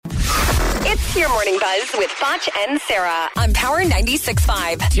Your Morning Buzz with Foch and Sarah on Power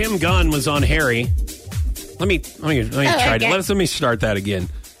 96.5. Tim Gunn was on Harry. Let me start that again.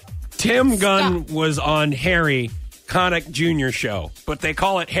 Tim Gunn was on Harry Connick Jr. show, but they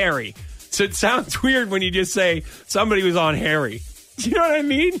call it Harry. So it sounds weird when you just say somebody was on Harry. You know what I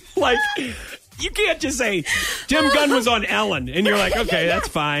mean? Like, you can't just say Tim Gunn was on Ellen, and you're like, okay, that's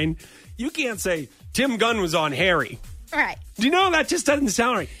fine. You can't say Tim Gunn was on Harry. Right. Do you know that just doesn't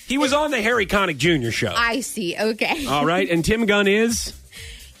sound right? He was on the Harry Connick Jr. show. I see. Okay. All right. And Tim Gunn is?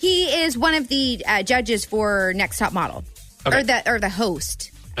 He is one of the judges for Next Top Model. Okay. Or the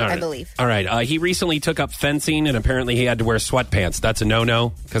host, right. I believe. All right. He recently took up fencing, and apparently he had to wear sweatpants. That's a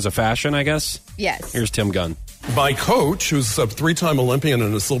no-no because of fashion, I guess? Yes. Here's Tim Gunn. My coach, who's a three-time Olympian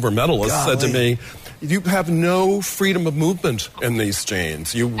and a silver medalist, said to me, you have no freedom of movement in these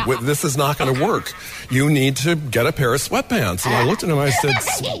jeans. This is not going to work. You need to get a pair of sweatpants. And I looked at him and I said,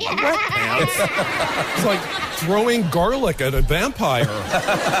 sweatpants? It's like throwing garlic at a vampire.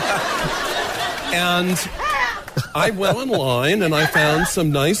 And I went online and I found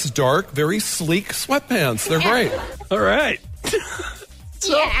some nice, dark, very sleek sweatpants. They're great. All right.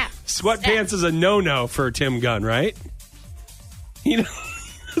 Sweatpants is a no-no for Tim Gunn, right? He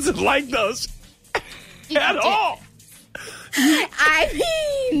doesn't like those. At all. I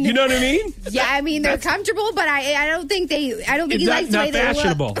mean, you know what I mean? Yeah, I mean they're comfortable, but I don't think he likes the way they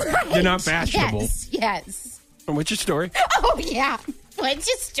look. Right. They're not fashionable. Yes. What's your story? Oh yeah. What's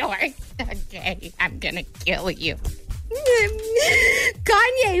your story? Okay, I'm gonna kill you.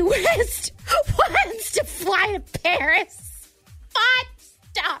 Kanye West wants to fly to Paris. But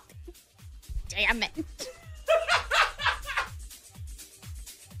stop. Damn it.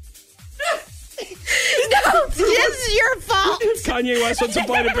 No, this is your fault. Kanye West wants to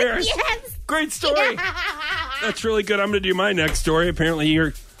fly to Paris. Yes. Great story. That's really good. I'm going to do my next story.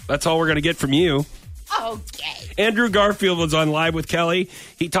 Apparently, that's all we're going to get from you. Okay. Andrew Garfield was on Live with Kelly.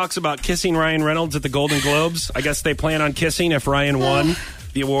 He talks about kissing Ryan Reynolds at the Golden Globes. I guess they plan on kissing if Ryan won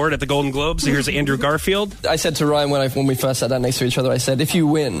the award at the Golden Globes. So here's Andrew Garfield. I said to Ryan when we first sat down next to each other, I said, if you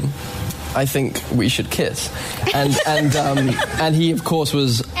win, I think we should kiss. And he, of course,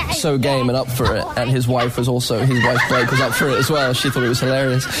 was so game and up for it. And his wife Blake was up for it as well. She thought it was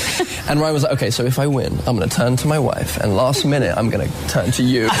hilarious. And Ryan was like, okay, so if I win, I'm going to turn to my wife. And last minute, I'm going to turn to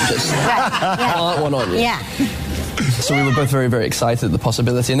you and just plant one on you. Yeah. So we were both very, very excited at the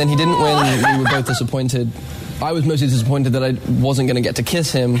possibility. And then he didn't win. We were both disappointed. I was mostly disappointed that I wasn't going to get to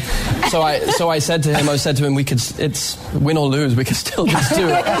kiss him. So I said to him, it's win or lose, we could still just do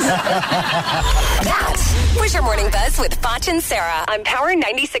it. That was your Morning Buzz with Foch and Sarah on Power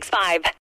 96.5.